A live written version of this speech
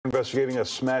Investigating a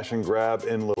smash and grab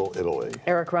in Little Italy.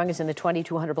 Eric Rung is in the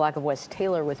 2200 block of West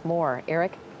Taylor with more.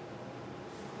 Eric?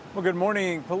 Well, good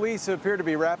morning. Police appear to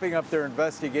be wrapping up their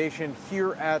investigation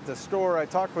here at the store. I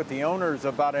talked with the owners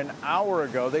about an hour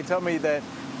ago. They tell me that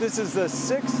this is the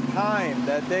 6th time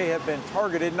that they have been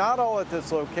targeted, not all at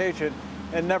this location,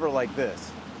 and never like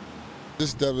this.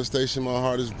 This devastation, my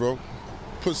heart is broke.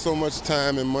 Put so much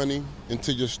time and money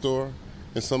into your store,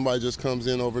 and somebody just comes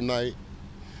in overnight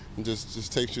and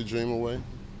just takes your dream away.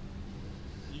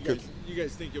 You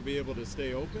guys think you'll be able to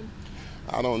stay open?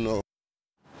 I don't know.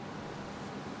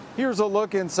 Here's a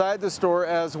look inside the store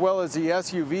as well as the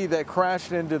SUV that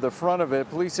crashed into the front of it.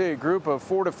 Police say a group of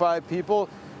 4 to 5 people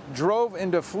drove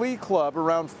into Flea Club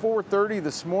around 4:30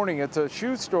 this morning. It's a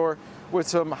shoe store with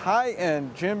some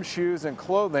high-end gym shoes and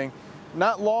clothing.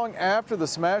 Not long after the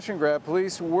smash and grab,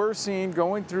 police were seen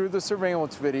going through the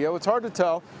surveillance video. It's hard to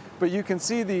tell, but you can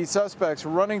see the suspects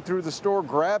running through the store,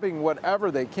 grabbing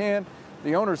whatever they can.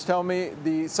 The owners tell me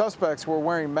the suspects were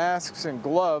wearing masks and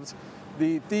gloves.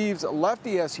 The thieves left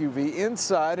the SUV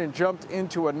inside and jumped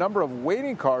into a number of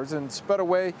waiting cars and sped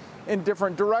away in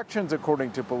different directions,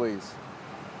 according to police.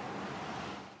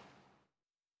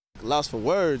 Lost for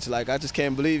words. Like, I just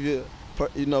can't believe it.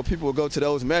 You know, people will go to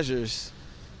those measures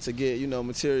to get,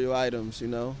 material items,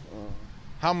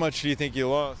 How much do you think you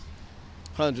lost?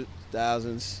 Hundreds,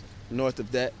 thousands, north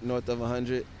of that, north of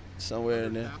 100, somewhere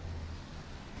in there.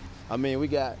 I mean, we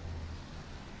got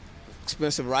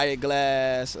expensive riot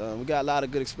glass. We got a lot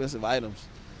of good expensive items.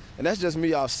 And that's just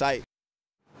me off site.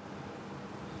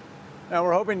 Now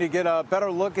we're hoping to get a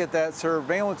better look at that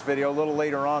surveillance video a little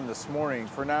later on this morning.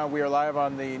 For now, we are live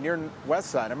on the near west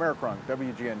side. I'm Eric Rung,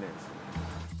 WGN News.